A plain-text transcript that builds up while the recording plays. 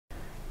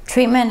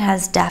Treatment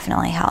has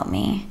definitely helped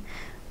me,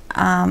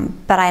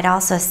 but I'd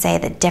also say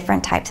that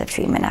different types of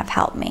treatment have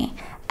helped me.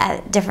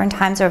 At different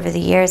times over the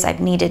years, I've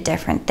needed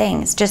different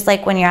things. Just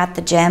like when you're at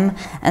the gym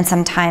and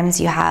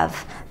sometimes you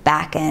have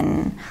back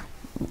and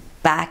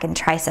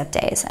tricep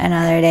days, and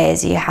other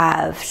days you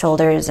have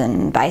shoulders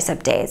and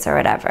bicep days or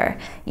whatever.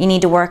 You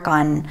need to work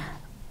on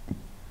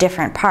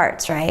different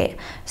parts, right?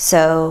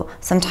 So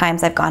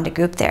sometimes I've gone to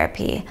group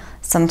therapy.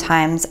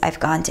 Sometimes I've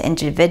gone to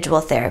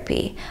individual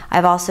therapy.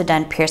 I've also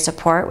done peer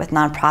support with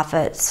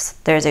nonprofits.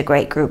 There's a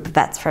great group,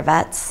 Vets for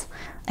Vets.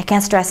 I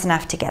can't stress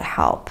enough to get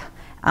help.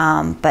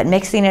 But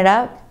mixing it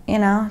up, you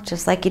know,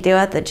 just like you do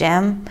at the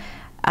gym,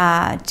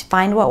 to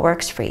find what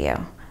works for you,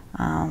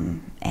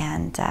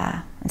 and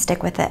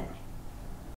stick with it.